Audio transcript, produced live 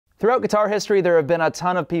Throughout guitar history, there have been a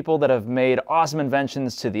ton of people that have made awesome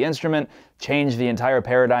inventions to the instrument, changed the entire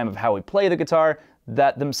paradigm of how we play the guitar,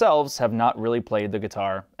 that themselves have not really played the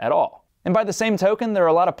guitar at all. And by the same token, there are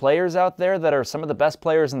a lot of players out there that are some of the best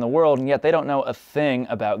players in the world, and yet they don't know a thing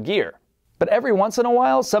about gear. But every once in a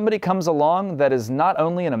while, somebody comes along that is not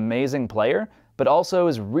only an amazing player, but also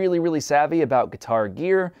is really, really savvy about guitar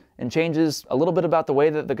gear and changes a little bit about the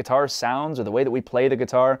way that the guitar sounds or the way that we play the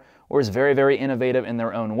guitar, or is very, very innovative in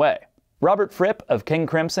their own way. Robert Fripp of King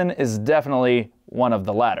Crimson is definitely one of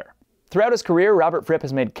the latter. Throughout his career, Robert Fripp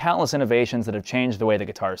has made countless innovations that have changed the way the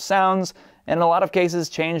guitar sounds, and in a lot of cases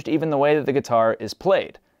changed even the way that the guitar is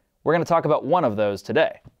played. We're going to talk about one of those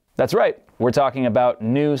today. That's right, we're talking about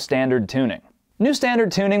new standard tuning. New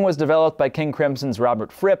standard tuning was developed by King Crimson's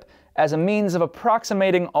Robert Fripp as a means of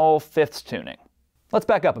approximating all fifths tuning. Let's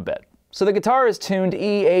back up a bit. So the guitar is tuned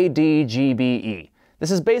E, A, D, G, B, E. This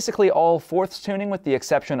is basically all fourths tuning with the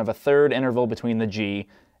exception of a third interval between the G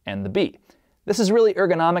and the B. This is really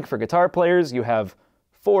ergonomic for guitar players. You have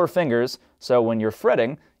 4 fingers, so when you're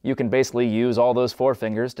fretting, you can basically use all those 4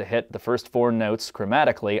 fingers to hit the first 4 notes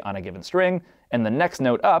chromatically on a given string, and the next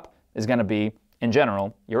note up is going to be, in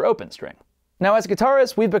general, your open string. Now, as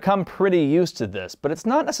guitarists, we've become pretty used to this, but it's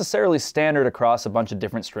not necessarily standard across a bunch of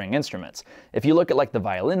different string instruments. If you look at like the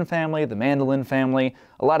violin family, the mandolin family,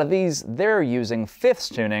 a lot of these, they're using fifths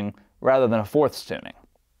tuning rather than a fourths tuning.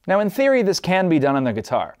 Now, in theory, this can be done on the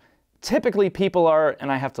guitar. Typically, people are,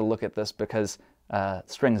 and I have to look at this because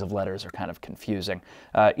strings of letters are kind of confusing,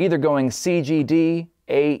 either going C, G, D,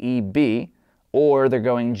 A, E, B, or they're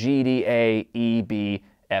going G, D, A, E, B,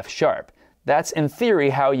 F sharp. That's in theory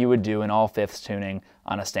how you would do an all fifths tuning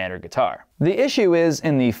on a standard guitar. The issue is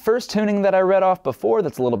in the first tuning that I read off before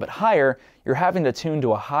that's a little bit higher, you're having to tune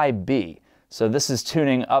to a high B. So this is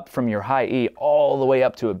tuning up from your high E all the way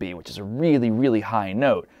up to a B, which is a really, really high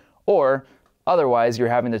note. Or otherwise, you're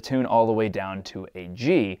having to tune all the way down to a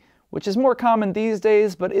G, which is more common these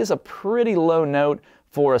days, but is a pretty low note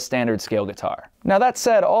for a standard scale guitar. Now that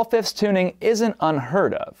said, all fifths tuning isn't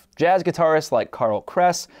unheard of. Jazz guitarists like Carl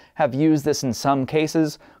Kress have used this in some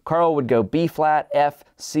cases. Carl would go B flat, F,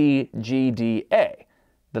 C, G, D, A.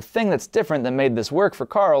 The thing that's different that made this work for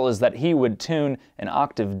Carl is that he would tune an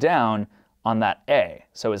octave down on that A.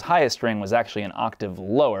 So his highest string was actually an octave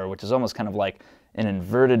lower, which is almost kind of like an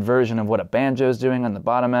inverted version of what a banjo's doing on the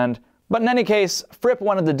bottom end. But in any case, Fripp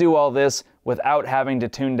wanted to do all this without having to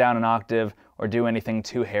tune down an octave or do anything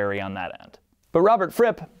too hairy on that end. But Robert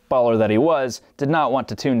Fripp, baller that he was, did not want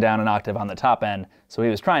to tune down an octave on the top end, so he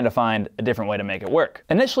was trying to find a different way to make it work.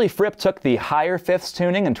 Initially, Fripp took the higher fifths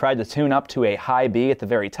tuning and tried to tune up to a high B at the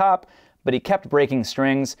very top, but he kept breaking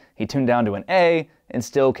strings, he tuned down to an A, and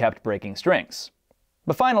still kept breaking strings.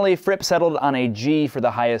 But finally, Fripp settled on a G for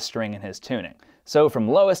the highest string in his tuning. So from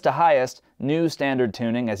lowest to highest, new standard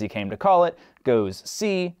tuning, as he came to call it, goes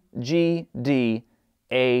C, G, D,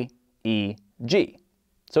 A, E, G.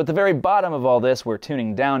 So at the very bottom of all this, we're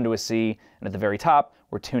tuning down to a C, and at the very top,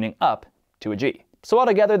 we're tuning up to a G. So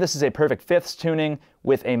altogether, this is a perfect fifths tuning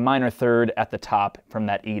with a minor third at the top from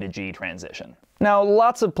that E to G transition. Now,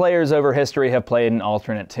 lots of players over history have played an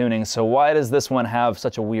alternate tuning, so why does this one have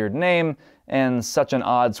such a weird name and such an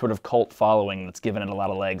odd sort of cult following that's given it a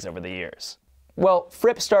lot of legs over the years? Well,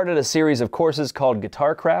 Fripp started a series of courses called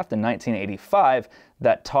Guitarcraft in 1985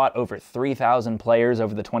 that taught over 3,000 players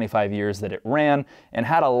over the 25 years that it ran, and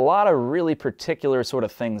had a lot of really particular sort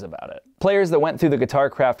of things about it. Players that went through the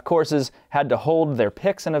Guitarcraft courses had to hold their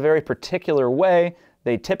picks in a very particular way.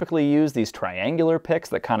 They typically use these triangular picks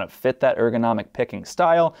that kind of fit that ergonomic picking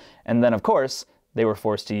style, and then of course, they were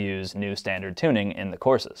forced to use new standard tuning in the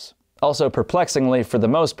courses. Also, perplexingly, for the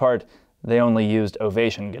most part, they only used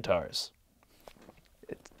Ovation guitars.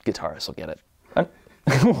 Guitarists will get it.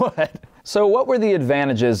 What? So what were the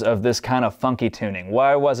advantages of this kind of funky tuning?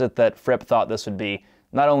 Why was it that Fripp thought this would be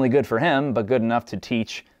not only good for him, but good enough to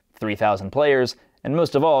teach 3,000 players, and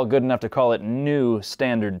most of all, good enough to call it new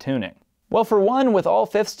standard tuning? Well, for one, with all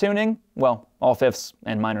fifths tuning, well, all fifths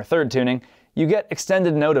and minor third tuning, you get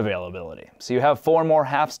extended note availability. So you have 4 more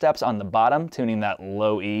half steps on the bottom, tuning that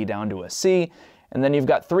low E down to a C, and then you've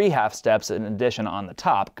got 3 half steps in addition on the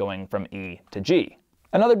top, going from E to G.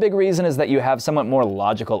 Another big reason is that you have somewhat more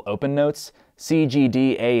logical open notes. C, G,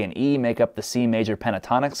 D, A, and E make up the C major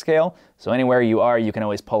pentatonic scale, so anywhere you are, you can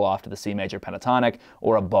always pull off to the C major pentatonic,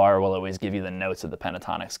 or a bar will always give you the notes of the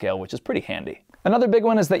pentatonic scale, which is pretty handy. Another big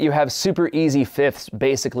one is that you have super easy fifths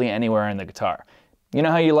basically anywhere in the guitar. You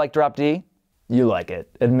know how you like drop D? You like it,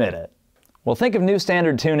 admit it. Well, think of new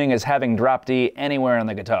standard tuning as having drop D anywhere on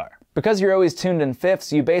the guitar. Because you're always tuned in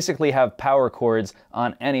fifths, you basically have power chords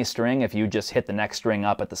on any string if you just hit the next string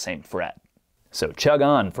up at the same fret. So chug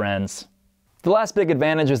on, friends. The last big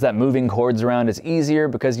advantage is that moving chords around is easier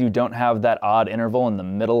because you don't have that odd interval in the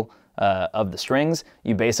middle of the strings.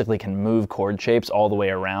 You basically can move chord shapes all the way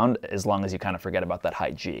around as long as you kind of forget about that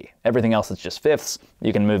high G. Everything else is just fifths.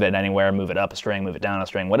 You can move it anywhere, move it up a string, move it down a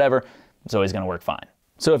string, whatever. It's always going to work fine.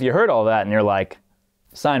 So if you heard all that and you're like,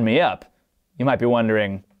 sign me up, you might be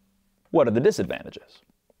wondering, what are the disadvantages?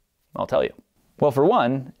 I'll tell you. Well, for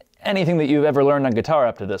one, anything that you've ever learned on guitar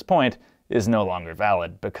up to this point is no longer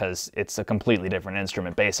valid because it's a completely different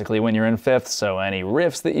instrument basically when you're in fifths, so any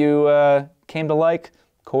riffs that you came to like,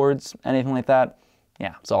 chords, anything like that,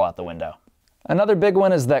 yeah, it's all out the window. Another big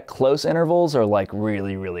one is that close intervals are like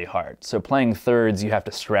really, really hard. So playing thirds, you have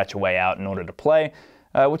to stretch way out in order to play,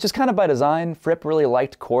 which is kind of by design. Fripp really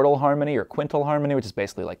liked chordal harmony or quintal harmony, which is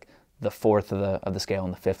basically like the fourth of the scale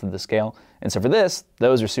and the fifth of the scale. And so for this,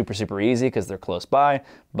 those are super, super easy because they're close by,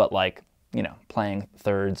 but like, you know, playing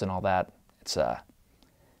thirds and all that, it's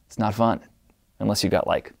not fun unless you got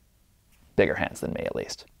like bigger hands than me at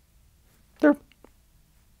least.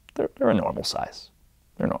 They're a normal size.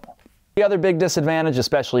 They're normal. The other big disadvantage,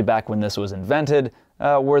 especially back when this was invented,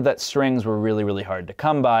 were that strings were really, really hard to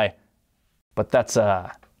come by, but that's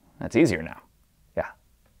easier now. Yeah,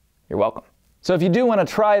 you're welcome. So if you do want to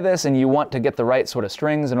try this and you want to get the right sort of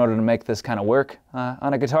strings in order to make this kind of work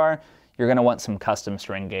on a guitar, you're going to want some custom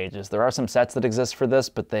string gauges. There are some sets that exist for this,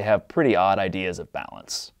 but they have pretty odd ideas of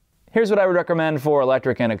balance. Here's what I would recommend for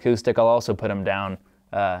electric and acoustic. I'll also put them down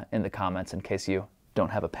in the comments in case you don't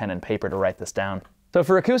have a pen and paper to write this down. So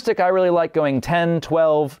for acoustic, I really like going 10,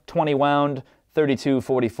 12, 20 wound, 32,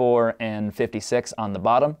 44, and 56 on the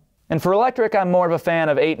bottom. And for electric, I'm more of a fan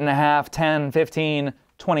of 8.5, 10, 15,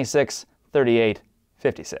 26, 38,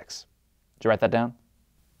 56. Did you write that down?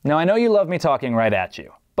 Now I know you love me talking right at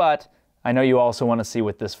you, but I know you also want to see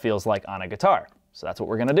what this feels like on a guitar, so that's what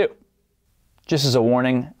we're going to do. Just as a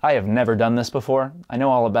warning, I have never done this before. I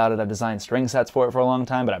know all about it. I've designed string sets for it for a long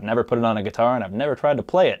time, but I've never put it on a guitar and I've never tried to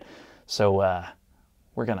play it. So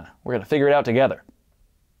we're gonna figure it out together.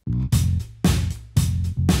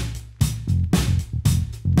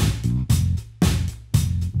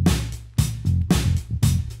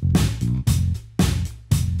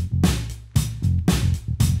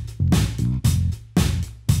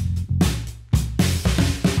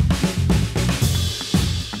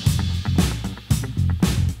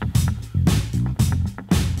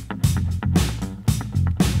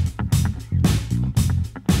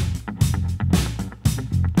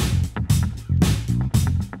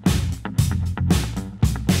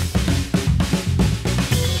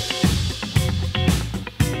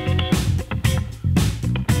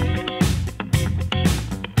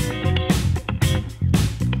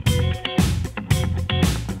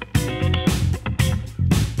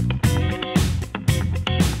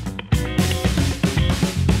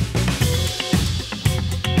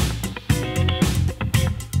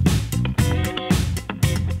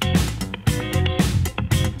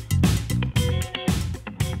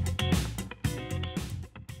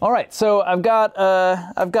 All right, so I've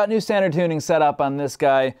got new standard tuning set up on this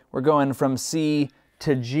guy. We're going from C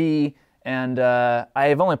to G, and I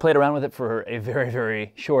have only played around with it for a very,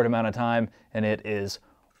 very short amount of time, and it is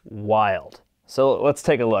wild. So let's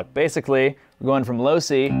take a look. Basically, we're going from low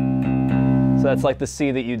C, so that's like the C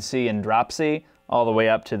that you'd see in drop C, all the way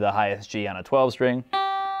up to the highest G on a 12 string.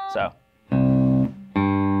 So.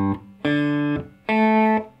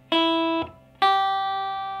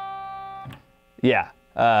 Yeah.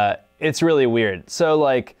 It's really weird. So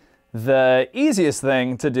like the easiest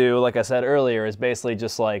thing to do, like I said earlier, is basically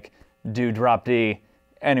just like do drop D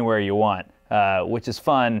anywhere you want, which is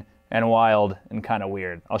fun and wild and kind of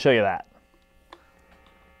weird. I'll show you that.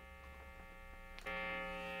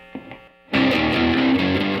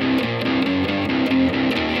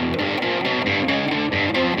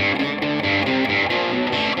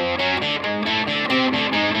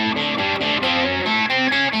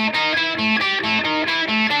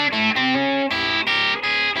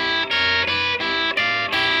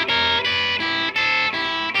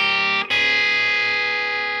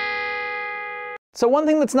 So one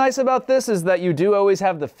thing that's nice about this is that you do always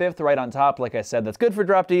have the fifth right on top, like I said. That's good for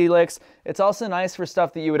drop D licks. It's also nice for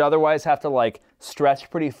stuff that you would otherwise have to like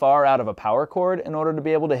stretch pretty far out of a power chord in order to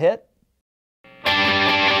be able to hit.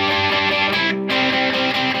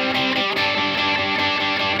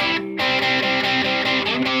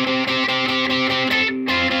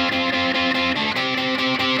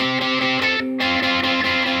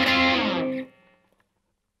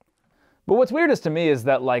 But what's weirdest to me is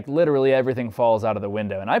that like literally everything falls out of the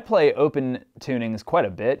window. And I play open tunings quite a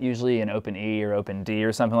bit, usually in open E or open D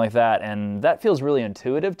or something like that, and that feels really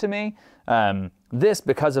intuitive to me. This,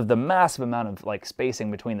 because of the massive amount of like spacing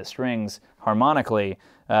between the strings harmonically,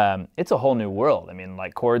 it's a whole new world. I mean,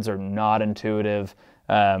 like chords are not intuitive.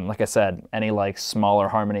 Like I said, any like smaller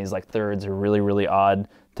harmonies like thirds are really, really odd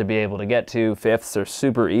to be able to get to. Fifths are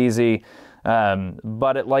super easy.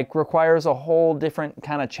 But it like requires a whole different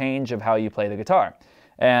kind of change of how you play the guitar.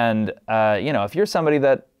 And, you know, if you're somebody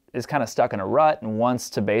that is kind of stuck in a rut and wants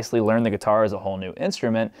to basically learn the guitar as a whole new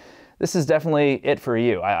instrument, this is definitely it for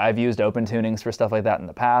you. I've used open tunings for stuff like that in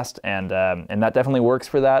the past, and that definitely works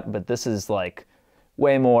for that, but this is like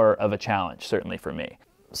way more of a challenge, certainly for me.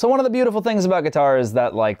 So one of the beautiful things about guitar is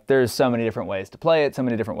that like there's so many different ways to play it, so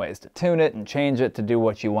many different ways to tune it and change it to do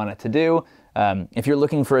what you want it to do. If you're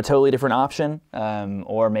looking for a totally different option,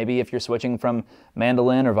 or maybe if you're switching from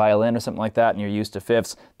mandolin or violin or something like that and you're used to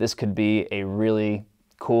fifths, this could be a really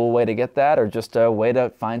cool way to get that, or just a way to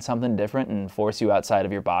find something different and force you outside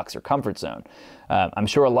of your box or comfort zone. I'm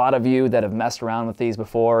sure a lot of you that have messed around with these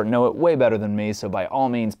before know it way better than me, so by all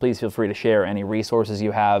means, please feel free to share any resources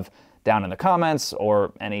you have down in the comments,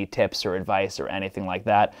 or any tips or advice or anything like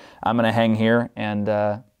that. I'm gonna hang here and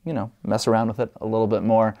you know, mess around with it a little bit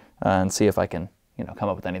more and see if I can, you know, come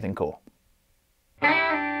up with anything cool.